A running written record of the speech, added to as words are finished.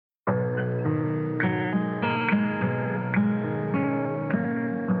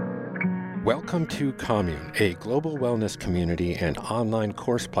Welcome to Commune, a global wellness community and online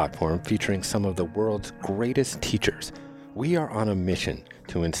course platform featuring some of the world's greatest teachers. We are on a mission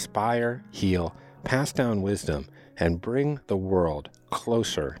to inspire, heal, pass down wisdom, and bring the world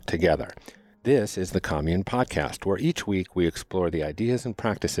closer together. This is the Commune Podcast, where each week we explore the ideas and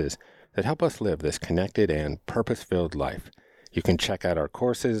practices that help us live this connected and purpose-filled life. You can check out our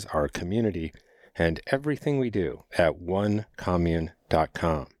courses, our community, and everything we do at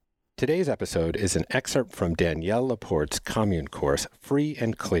onecommune.com. Today's episode is an excerpt from Danielle Laporte's Commune course, Free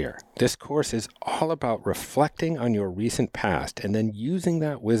and Clear. This course is all about reflecting on your recent past and then using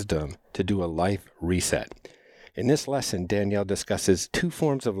that wisdom to do a life reset. In this lesson, Danielle discusses two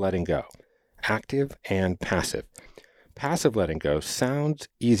forms of letting go, active and passive. Passive letting go sounds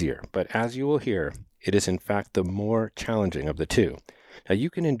easier, but as you will hear, it is in fact the more challenging of the two. Now,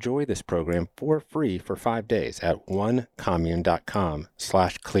 you can enjoy this program for free for 5 days at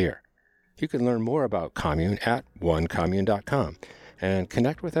onecommune.com/clear. You can learn more about Commune at onecommune.com and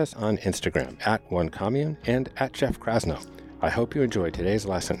connect with us on Instagram at onecommune and at Jeff Krasno. I hope you enjoy today's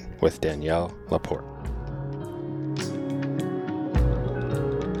lesson with Danielle Laporte.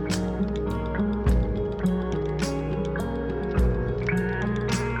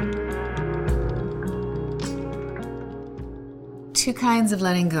 Two kinds of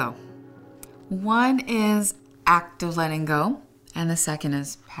letting go. One is active letting go, and the second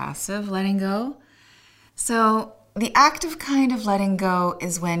is passive letting go. So the active kind of letting go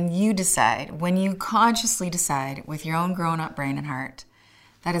is when you consciously decide with your own grown-up brain and heart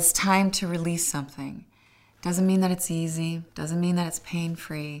that it's time to release something. Doesn't mean that it's easy, doesn't mean that it's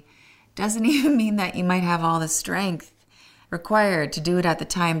pain-free, doesn't even mean that you might have all the strength required to do it at the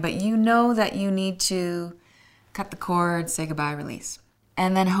time, but you know that you need to cut the cord, say goodbye, release.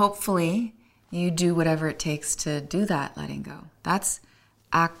 And then hopefully you do whatever it takes to do that letting go. That's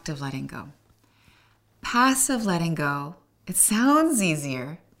active letting go. Passive letting go, it sounds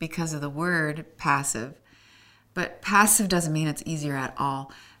easier because of the word passive, but passive doesn't mean it's easier at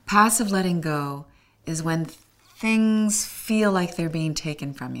all. Passive letting go is when things feel like they're being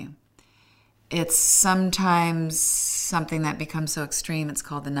taken from you. It's sometimes something that becomes so extreme, it's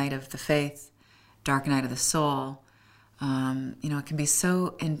called the night of the faith, dark night of the soul. It can be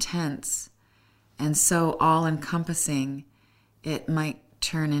so intense and so all-encompassing, it might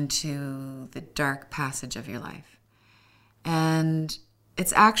turn into the dark passage of your life. And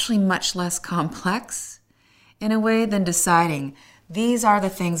it's actually much less complex in a way than deciding, these are the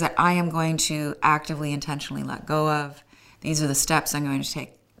things that I am going to actively, intentionally let go of. These are the steps I'm going to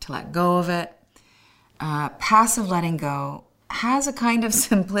take to let go of it. Passive letting go has a kind of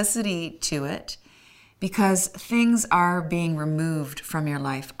simplicity to it, because things are being removed from your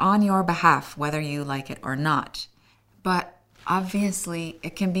life on your behalf, whether you like it or not. But obviously,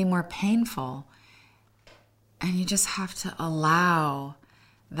 it can be more painful, and you just have to allow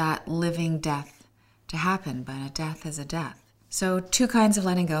that living death to happen, but a death is a death. So two kinds of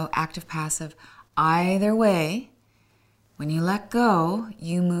letting go, active, passive. Either way, when you let go,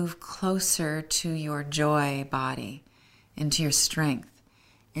 you move closer to your joy body, into your strength,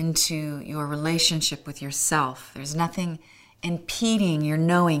 into your relationship with yourself. There's nothing impeding your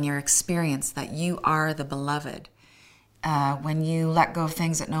knowing, your experience that you are the beloved. When you let go of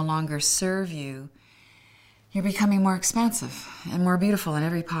things that no longer serve you, you're becoming more expansive and more beautiful in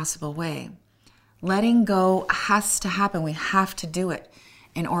every possible way. Letting go has to happen. We have to do it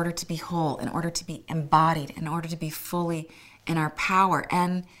in order to be whole, in order to be embodied, in order to be fully in our power.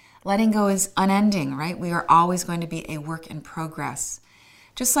 And letting go is unending, right? We are always going to be a work in progress.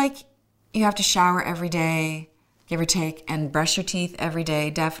 Just like you have to shower every day, give or take, and brush your teeth every day,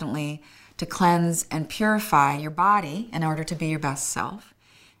 definitely, to cleanse and purify your body in order to be your best self.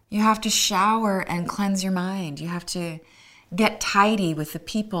 You have to shower and cleanse your mind. You have to get tidy with the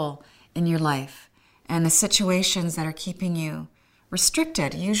people in your life and the situations that are keeping you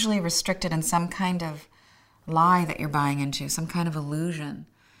restricted, usually restricted in some kind of lie that you're buying into, some kind of illusion.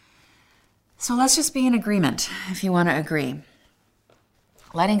 So let's just be in agreement if you want to agree.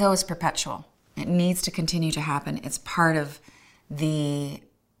 Letting go is perpetual. It needs to continue to happen. It's part of the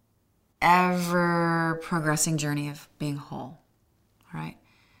ever-progressing journey of being whole, all right?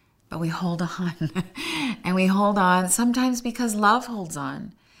 But we hold on, and we hold on sometimes because love holds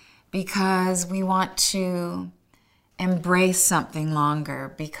on, because we want to embrace something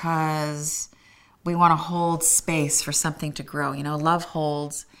longer, because we want to hold space for something to grow. Love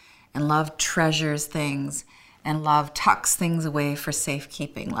holds, and love treasures things, and love tucks things away for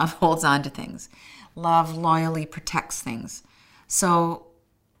safekeeping. Love holds on to things. Love loyally protects things. So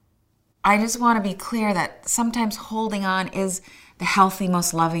I just want to be clear that sometimes holding on is the healthy,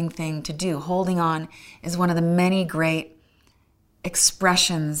 most loving thing to do. Holding on is one of the many great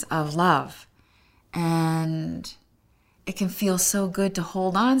expressions of love. And it can feel so good to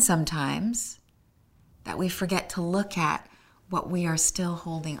hold on sometimes that we forget to look at what we are still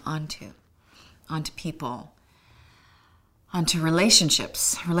holding onto people, onto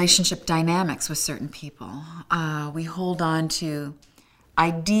relationships, relationship dynamics with certain people. We hold on to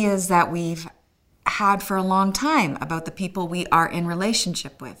ideas that we've had for a long time about the people we are in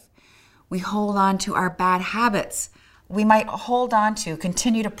relationship with. We hold on to our bad habits. We might hold on to,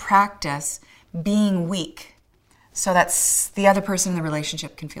 continue to practice being weak so that the other person in the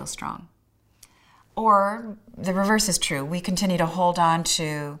relationship can feel strong. Or the reverse is true. We continue to hold on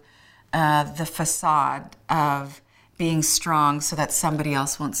to the facade of being strong so that somebody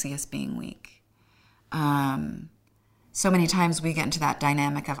else won't see us being weak. So many times we get into that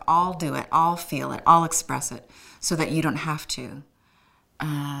dynamic of I'll do it, I'll feel it, I'll express it so that you don't have to.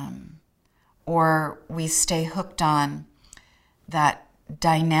 Or we stay hooked on that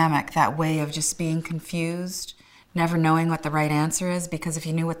dynamic, that way of just being confused, never knowing what the right answer is, because if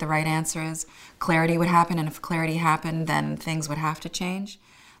you knew what the right answer is, clarity would happen, and if clarity happened, then things would have to change.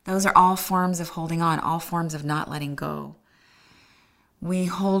 Those are all forms of holding on, all forms of not letting go. We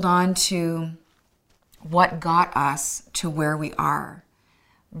hold on to what got us to where we are.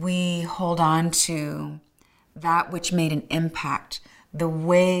 We hold on to that which made an impact, the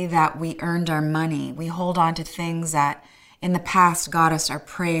way that we earned our money. We hold on to things that in the past got us our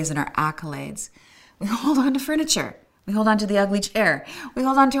praise and our accolades. We hold on to furniture. We hold on to the ugly chair. We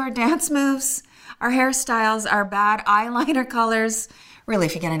hold on to our dance moves, our hairstyles, our bad eyeliner colors. Really,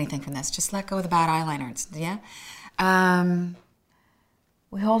 if you get anything from this, just let go of the bad eyeliner. Yeah?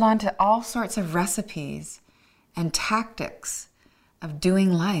 We hold on to all sorts of recipes and tactics of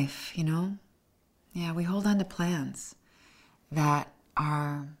doing life, you know? Yeah, we hold on to plans that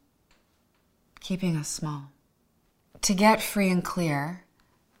are keeping us small. To get free and clear,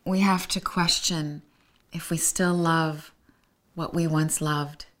 we have to question if we still love what we once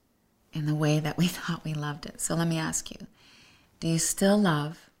loved in the way that we thought we loved it. So let me ask you, do you still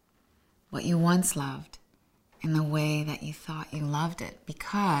love what you once loved in the way that you thought you loved it?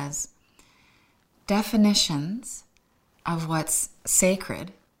 Because definitions of what's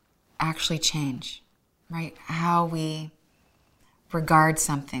sacred actually change, right? How we regard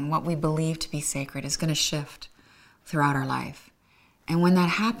something, what we believe to be sacred, is going to shift throughout our life. And when that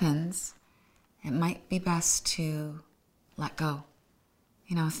happens, it might be best to let go.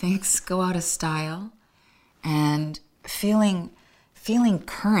 You know, things go out of style, and feeling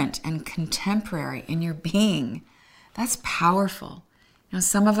current and contemporary in your being, that's powerful. You know,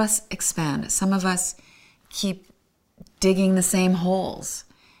 some of us expand, some of us keep digging the same holes,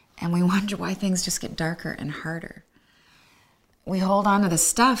 and we wonder why things just get darker and harder. We hold on to the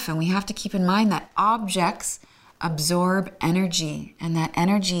stuff, and we have to keep in mind that objects absorb energy, and that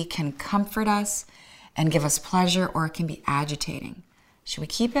energy can comfort us and give us pleasure, or it can be agitating. Should we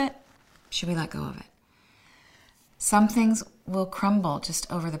keep it? Should we let go of it? Some things will crumble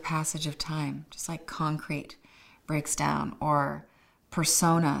just over the passage of time, just like concrete breaks down, or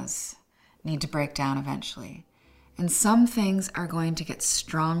personas need to break down eventually. And some things are going to get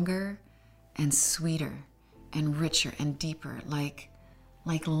stronger and sweeter and richer and deeper, like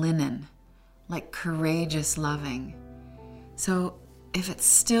linen, like courageous loving. So if it's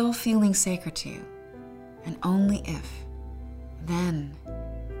still feeling sacred to you, and only if, then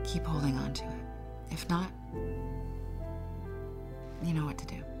keep holding on to it. If not, you know what to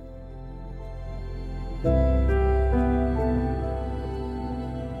do.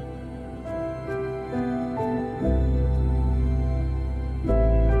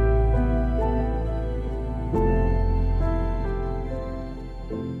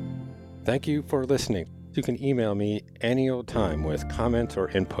 Thank you for listening. You can email me any old time with comments or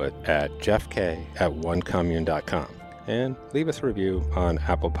input at jeffk@onecommune.com, and leave us a review on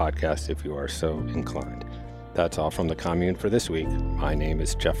Apple Podcasts if you are so inclined. That's all from the Commune for this week. My name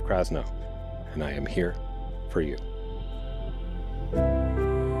is Jeff Krasno, and I am here for you.